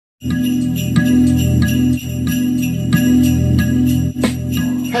Hey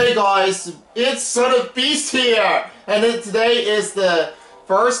guys, it's Son of Beast here, and today is the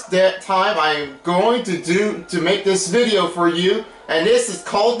first time I'm going to make this video for you, and this is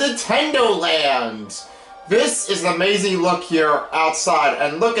called Nintendo Land. This is an amazing look here outside,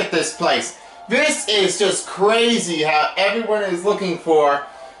 and look at this place. This is just crazy how everyone is looking for,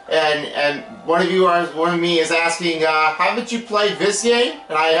 and one of me is asking, haven't you played this game?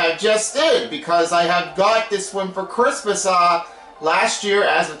 And I have just did, because I have got this one for Christmas last year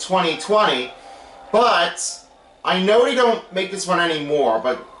as of 2020, but I know they don't make this one anymore,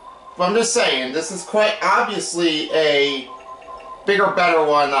 but I'm just saying, this is quite obviously a bigger, better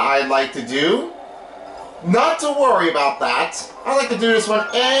one that I'd like to do. Not to worry about that. I like to do this one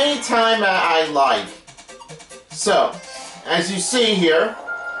anytime that I like. So, as you see here,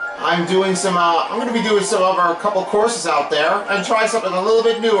 I'm doing some, I'm going to be doing some of our couple courses out there and try something a little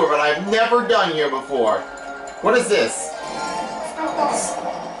bit newer, but I've never done here before. What is this?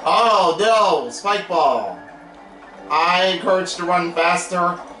 Oh no, spike ball. I encourage to run faster.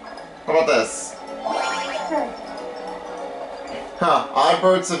 How about this? Odd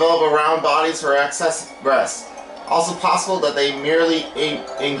birds develop round bodies for excess rest. Also possible that they merely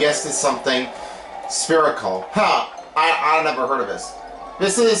ingested something spherical. I never heard of this.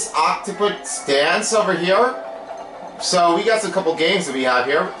 This is Octopus Dance over here. So we got a couple games that we have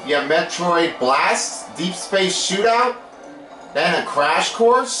here. You have Metroid Blast, Deep Space Shootout, then a Crash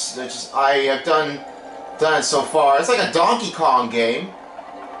Course, which I have done it so far. It's like a Donkey Kong game.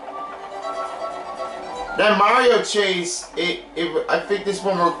 Then Mario Chase, I think this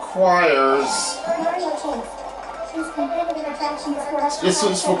one requires... This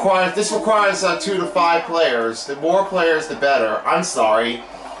requires 2 to 5 players. The more players, the better. I'm sorry.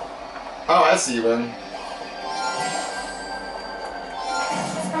 Oh, that's even.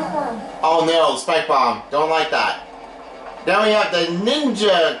 Oh no, Spike Bomb. Don't like that. Then we have the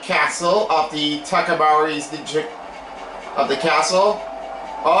Ninja Castle of the Takamari's Ninja of the Castle.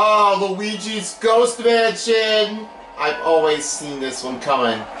 Oh, Luigi's Ghost Mansion! I've always seen this one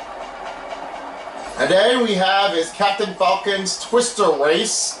coming. And then we have is Captain Falcon's Twister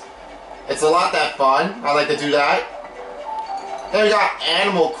Race. It's a lot that fun. I like to do that. Then we got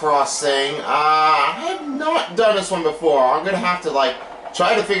Animal Crossing. I have not done this one before. I'm gonna have to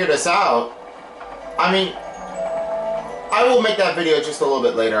try to figure this out. I mean, I will make that video just a little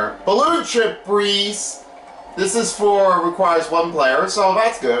bit later. Balloon Trip Breeze. This is requires 1 player, so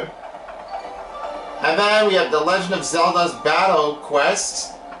that's good. And then we have The Legend of Zelda's Battle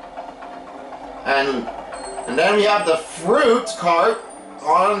Quest. And then we have the Fruit Cart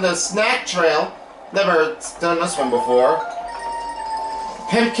on the Snack Trail. Never done this one before.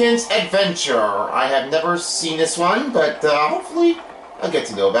 Pimpkin's Adventure. I have never seen this one, but hopefully I'll get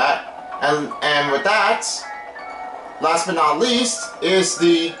to know that. And with that, last but not least, is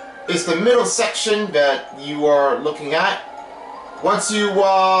the middle section that you are looking at. Once you,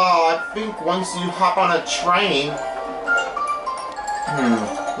 I think once you hop on a train,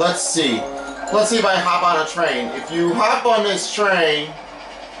 let's see. Let's see if I hop on a train. If you hop on this train,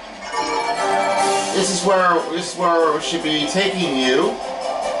 this is where it should be taking you,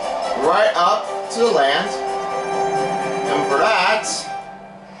 right up to the land. And for that,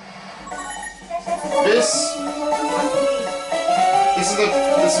 this is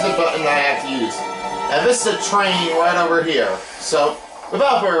the button that I have to use. And this is a train right over here. So,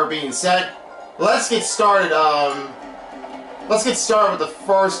 without further being said, let's get started. Let's get started with the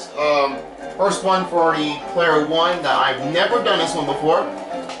first one for the player 1. That I've never done this one before.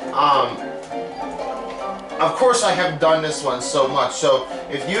 Of course, I have done this one so much. So,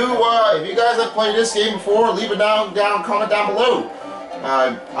 if you guys have played this game before, leave a comment down below.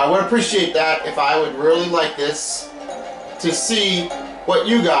 I would appreciate that if I would really like this to see what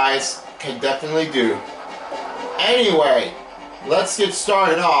you guys can definitely do. Anyway, let's get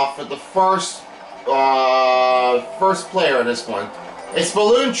started off with the first player in this one. It's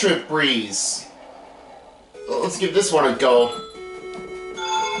Balloon Trip Breeze. Let's give this one a go.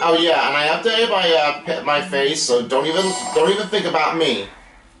 Oh yeah, and I updated my face, so don't even think about me.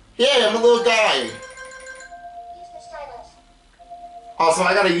 Yeah, I'm a little guy. Also,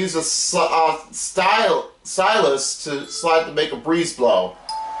 I gotta use a stylus to slide to make a breeze blow.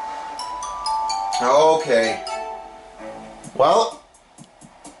 Okay. Well,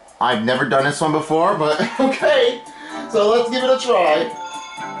 I've never done this one before, but okay. So let's give it a try.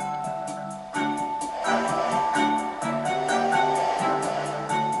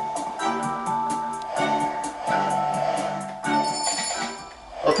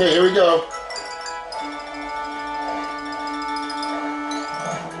 Okay, here we go.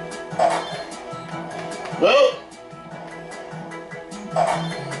 Whoa!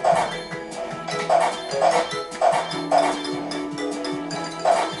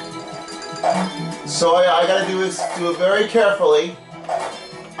 So I gotta do it very carefully.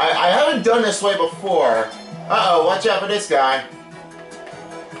 I haven't done this way before. Uh-oh, watch out for this guy.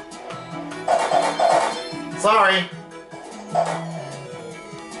 Sorry.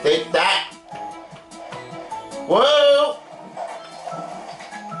 Take that. Whoa!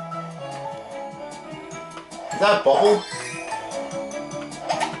 Is that bubble?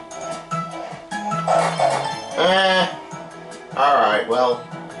 Alright, well.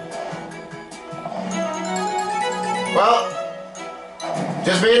 Well,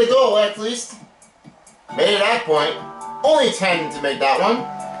 just made a goal at least. Made it that point. Only 10 to make that one.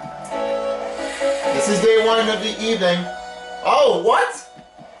 This is day 1 of the evening. Oh, what?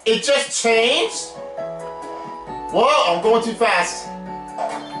 It just changed? Whoa, I'm going too fast.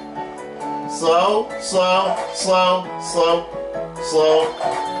 Slow, slow, slow, slow, slow.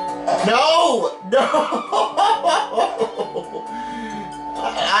 No! No!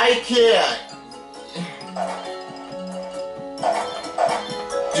 I can't.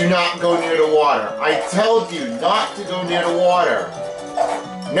 Do not go near the water. I told you not to go near the water.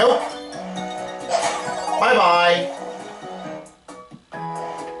 Nope. Bye-bye.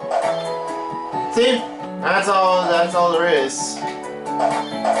 See? That's all there is.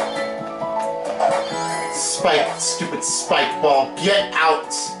 Spike, stupid spike ball, get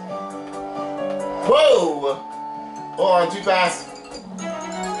out! Whoa! Oh, I'm too fast.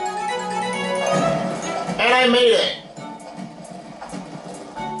 And I made it!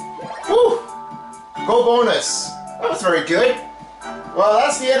 Woo! Go bonus! That was very good. Well,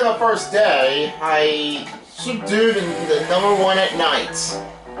 that's the end of my first day. I should do the number 1 at night.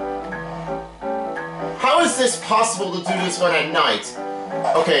 How is this possible to do this one at night?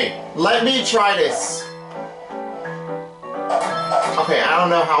 Okay, let me try this. Okay, I don't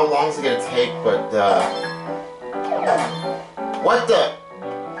know how long it's gonna take, but what the?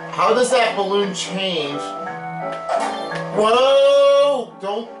 How does that balloon change? Whoa!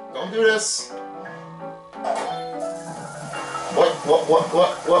 Don't do this.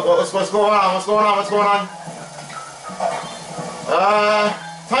 What's going on? What's going on? What's going on?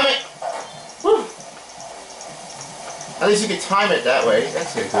 Time it! Woo! At least you can time it that way.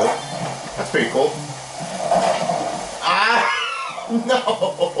 That's pretty cool. That's pretty cool. Ah!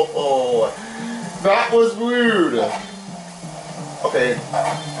 No! That was rude! Okay.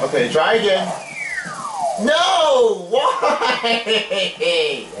 Okay, try again. No!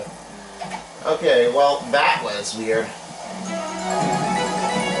 Why? Okay, well, that was weird.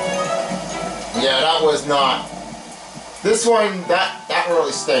 Yeah, that was not. This one, that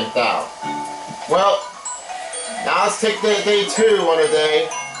really stinked out. Well, now let's take day 2 on a day.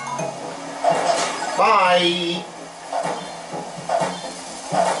 Bye!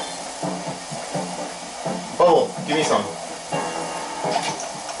 Oh, give me some.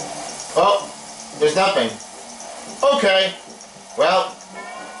 Oh, there's nothing. Okay, well.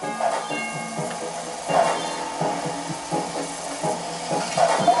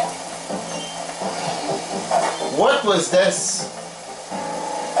 What was this?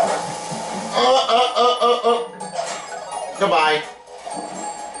 Goodbye.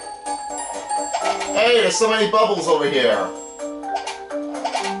 Hey, there's so many bubbles over here.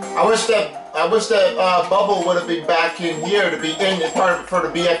 I wish that bubble would have been back in here to be in part for the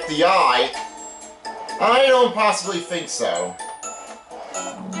BFDI. I don't possibly think so.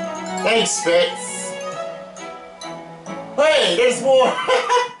 Thanks, Spitz. Hey, there's more.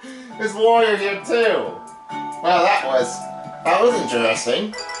 There's Warrior here too. Well, that was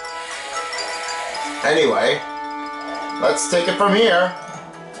interesting. Anyway, let's take it from here.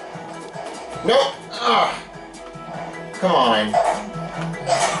 Nope. Ugh. Come on.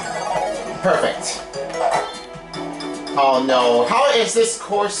 Perfect. Oh no, how is this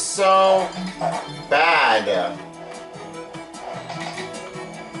course so bad?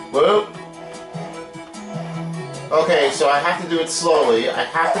 Whoop. Okay, so I have to do it slowly. I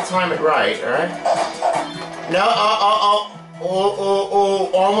have to time it right, alright? No,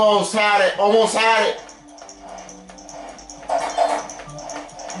 almost had it, almost had it.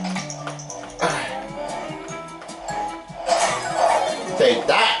 Take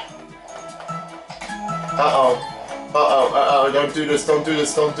that. Don't do this, don't do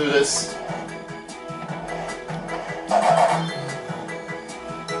this, don't do this.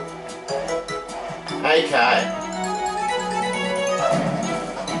 Okay.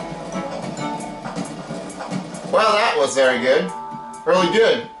 Well, that was very good. Really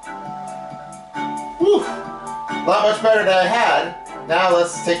good. Whew. Not much better than I had. Now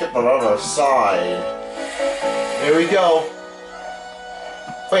let's take it to the other side. Here we go.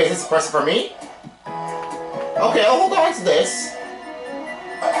 Wait, is this a present for me? Okay, I'll hold on to this.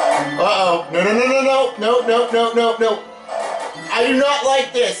 Uh-oh. No, no, no, no, no. No, no, no, no, no. I do not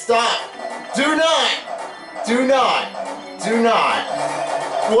like this. Stop. Do not. Do not. Do not.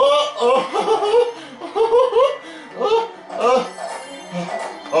 Whoa. Oh.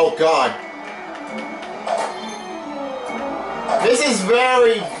 Oh, God. This is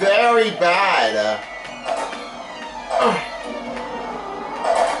very, very bad.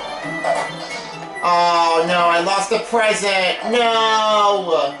 Oh, no, I lost the present.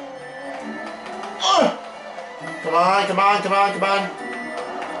 No. Come on, come on, come on, come on.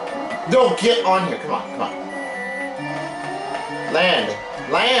 No, get on here. Come on, come on. Land.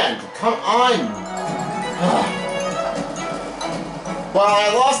 Land. Come on. Well,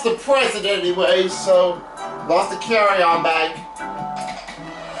 I lost the present anyway, so lost the carry-on bag.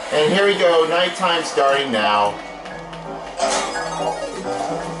 And here we go, nighttime starting now.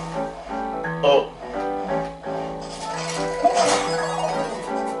 Oh.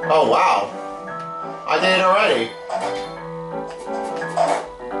 Oh, wow. I did it already.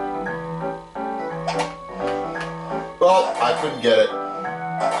 Well, I couldn't get it.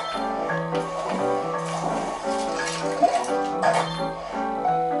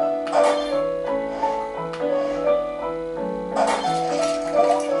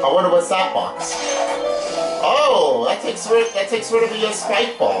 I wonder what's that box. Oh, that takes rid of the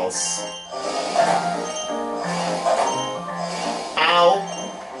spike balls. Ow.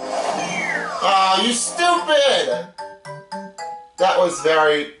 Oh, you stupid! That was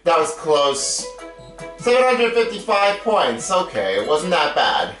close. 755 points, okay, it wasn't that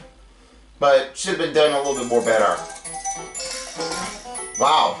bad. But should have been done a little bit more better.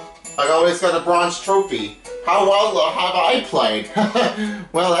 Wow, I always got a bronze trophy. How well have I played?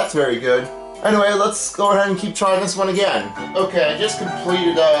 Well, that's very good. Anyway, let's go ahead and keep trying this one again. Okay, I just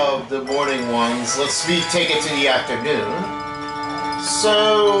completed the morning ones. Let's take it to the afternoon.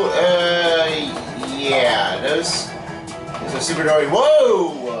 So, yeah, those are super annoying.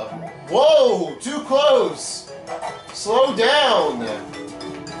 Whoa! Whoa! Too close! Slow down!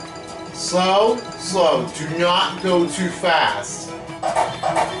 Slow, slow. Do not go too fast.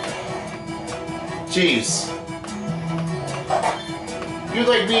 Jeez. You're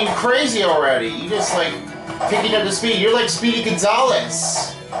like being crazy already. You just like picking up the speed. You're like Speedy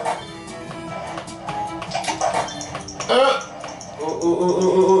Gonzales.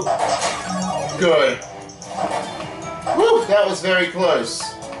 Good. Whew, that was very close.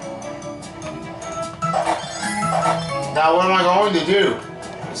 Now what am I going to do?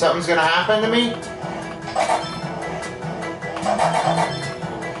 Something's gonna happen to me?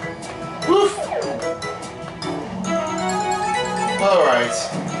 Woof. Alright.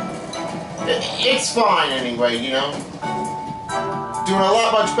 It's fine anyway, you know. Doing a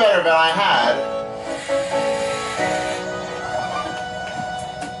lot much better than I had.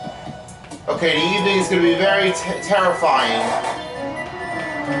 Okay, the evening is going to be very terrifying.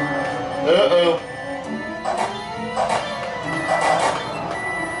 Uh-oh.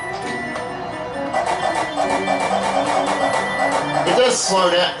 It does slow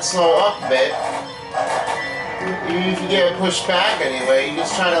up a bit. Even if you get pushed back anyway, you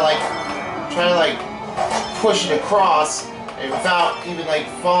just try to push it across and without even like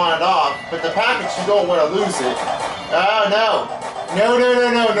falling it off. But the package, you don't want to lose it. Oh no! No, no, no,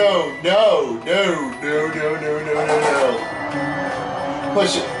 no, no, no, no, no, no, no, no, no, no.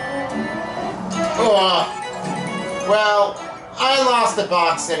 Push it. Well, I lost the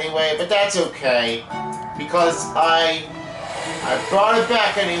box anyway, but that's okay. Because I brought it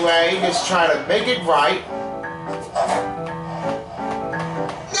back anyway, just try to make it right.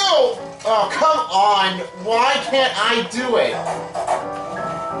 No! Oh, come on! Why can't I do it?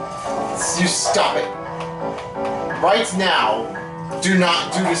 You stop it. Right now, do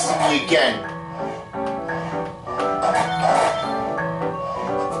not do this to me again.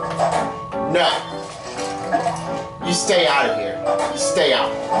 No. You stay out of here. You stay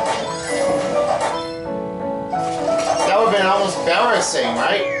out. That would have been almost embarrassing,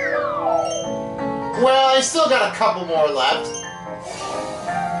 right? Well, I still got a couple more left.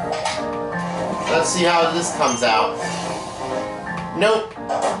 Let's see how this comes out. Nope.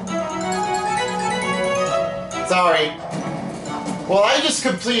 Sorry. Well, I just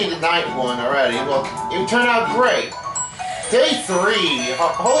completed the night one already. Well, it turned out great. Day 3.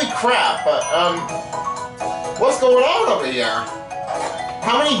 Holy crap. What's going on over here?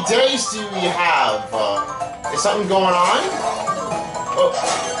 How many days do we have? Is something going on?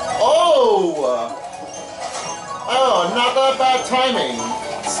 Oh, not that bad timing.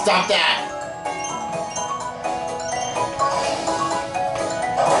 Stop that.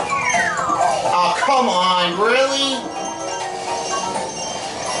 come on, really?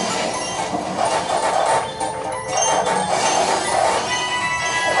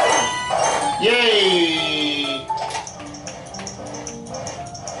 Yay!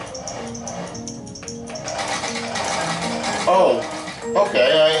 Oh,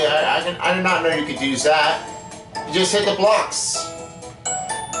 okay, I did not know you could use that. You just hit the blocks.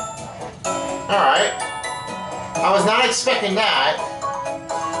 Alright. I was not expecting that.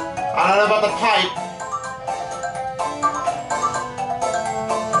 I don't know about the pipe.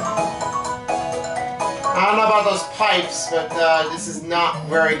 I don't know about those pipes, but this is not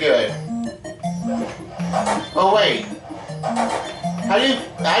very good. Oh wait. How do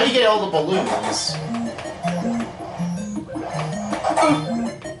you get all the balloons?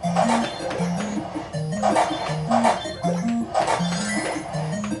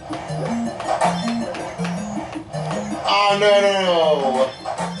 Oh no.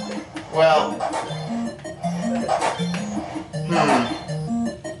 Well.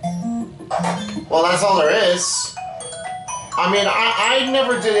 Well, that's all there is. I mean, I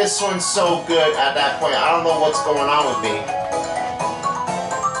never did this one so good at that point. I don't know what's going on with me.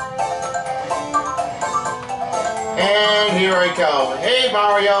 And here I go. Hey,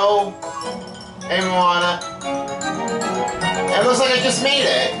 Mario. Hey, Moana. It looks like I just made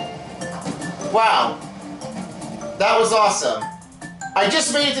it. Wow. That was awesome. I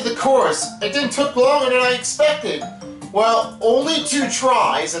just made it to the course. It didn't take longer than I expected. Well, only 2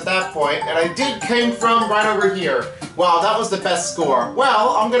 tries at that point, and I came from right over here. Wow, that was the best score.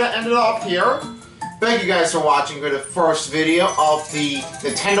 Well, I'm gonna end it off here. Thank you guys for watching the first video of the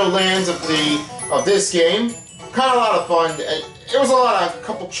Nintendo Lands of this game. Kind of a lot of fun. It was a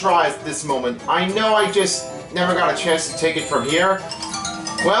couple tries at this moment. I know I just never got a chance to take it from here.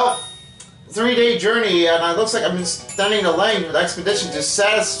 Well, 3-day journey, and it looks like I've been standing the lane with Expedition to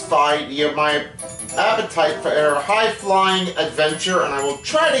satisfy my appetite for a high-flying adventure, and I will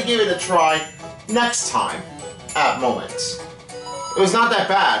try to give it a try next time at moments. It was not that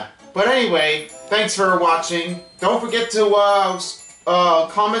bad. But anyway, thanks for watching. Don't forget to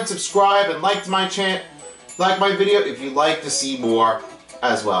comment, subscribe, and like my video if you'd like to see more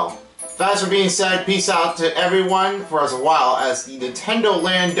as well. That's for being said, peace out to everyone for as a while as the Nintendo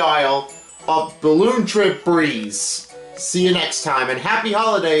Land Dial of Balloon Trip Breeze. See you next time, and happy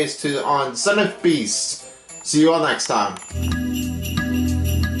holidays on Son of Beast. See you all next time.